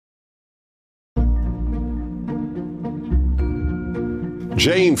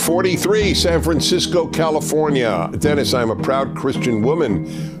Jane, 43, San Francisco, California. Dennis, I'm a proud Christian woman.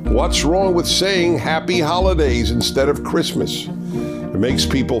 What's wrong with saying happy holidays instead of Christmas? It makes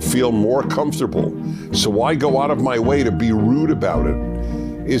people feel more comfortable. So why go out of my way to be rude about it?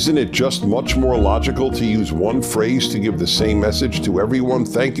 Isn't it just much more logical to use one phrase to give the same message to everyone?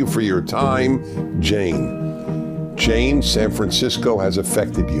 Thank you for your time, Jane. Jane, San Francisco has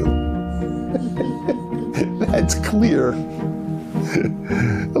affected you. That's clear.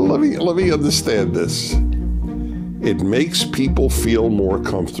 Let me understand this. It makes people feel more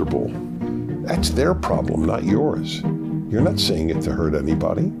comfortable. That's their problem, not yours. You're not saying it to hurt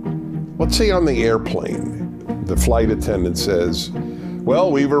anybody. Let's say on the airplane, the flight attendant says,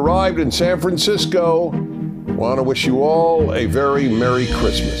 well, we've arrived in San Francisco. Want to wish you all a very Merry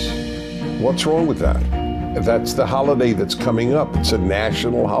Christmas. What's wrong with that? That's the holiday that's coming up. It's a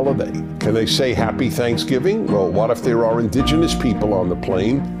national holiday. Can they say Happy Thanksgiving? Well, what if there are indigenous people on the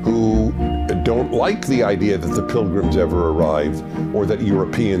plane who don't like the idea that the Pilgrims ever arrived or that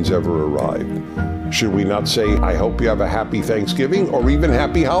Europeans ever arrived? Should we not say, I hope you have a happy Thanksgiving or even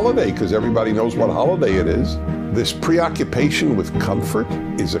happy holiday, because everybody knows what holiday it is? This preoccupation with comfort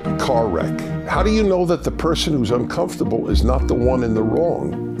is a car wreck. How do you know that the person who's uncomfortable is not the one in the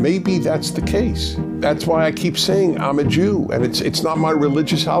wrong? Maybe that's the case. That's why I keep saying I'm a Jew, and it's not my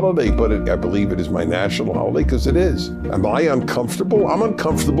religious holiday, but I believe it is my national holiday because it is. Am I uncomfortable? I'm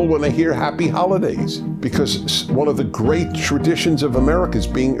uncomfortable when I hear happy holidays because one of the great traditions of America is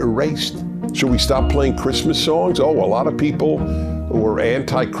being erased. Should we stop playing Christmas songs? Oh, a lot of people who are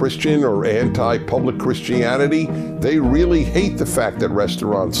anti-Christian or anti-public Christianity, they really hate the fact that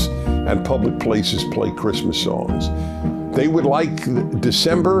restaurants and public places play Christmas songs. They would like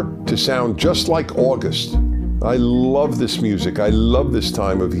December to sound just like August. I love this music. I love this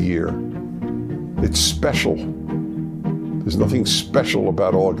time of year. It's special. There's nothing special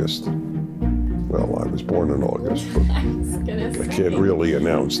about August. Well, I was born in August, but I can't really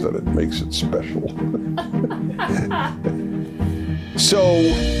announce that it makes it special. So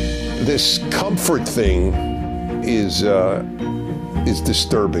this comfort thing is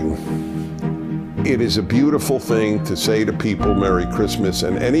disturbing. It is a beautiful thing to say to people Merry Christmas,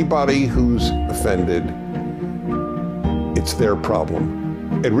 and anybody who's offended, it's their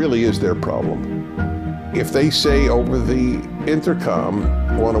problem. It really is their problem. If they say over the intercom,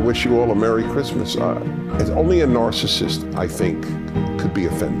 I want to wish you all a Merry Christmas, it's only a narcissist, I think, could be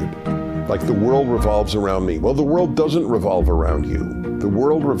offended. Like the world revolves around me. Well, the world doesn't revolve around you. The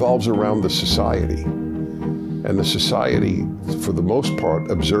world revolves around the society. And the society, for the most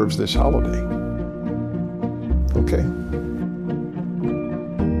part, observes this holiday. Okay?